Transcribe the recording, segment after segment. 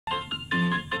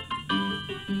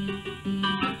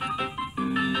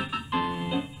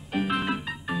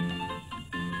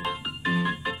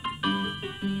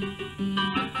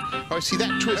see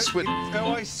that twist.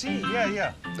 Oh, I see.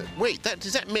 Yeah. Wait,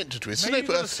 is that meant to twist? Maybe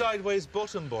you've got a sideways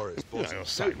bottom, Boris. No,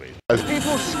 sideways.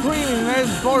 People screaming,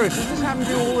 "There's Boris!" Does this happen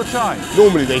to you all the time?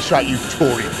 Normally they shout, "You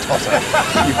Tory tosser."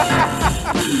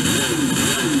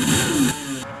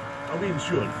 Are we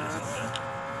insured for this?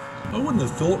 I wouldn't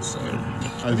have thought so.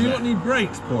 Have you got any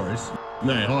brakes, Boris?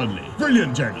 No, hardly.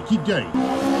 Brilliant, Jeremy. Keep going.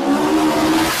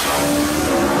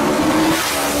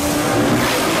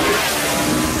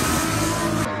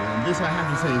 This, I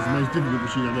have to say, is the most difficult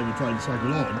machine I've ever tried to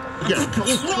cycle on.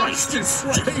 Christ, it's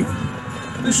Steve!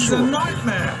 This is a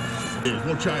nightmare!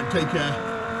 Watch out, take care.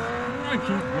 Thank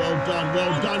you. Well done,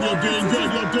 you're doing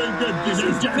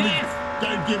good, Jeremy,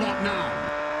 don't give up now.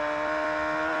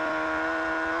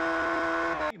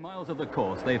 Miles of the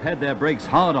course, they've had their brakes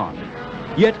hard on.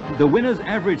 Yet, the winner's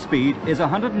average speed is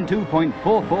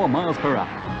 102.44 miles per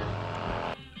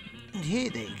hour. And here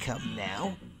they come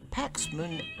now,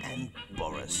 Paxman and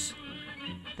Boris.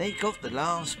 They got the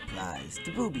last prize,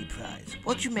 the booby prize.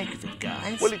 What do you make of it,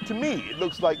 guys? Well, to me, it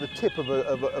looks like the tip of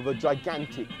a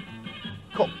gigantic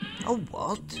cop. Oh,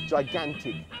 what?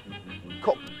 Gigantic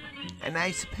cop. And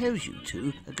I suppose you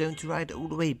two are going to ride all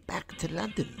the way back to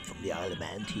London from the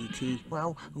IOM TT.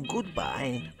 Well,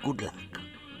 goodbye and good luck.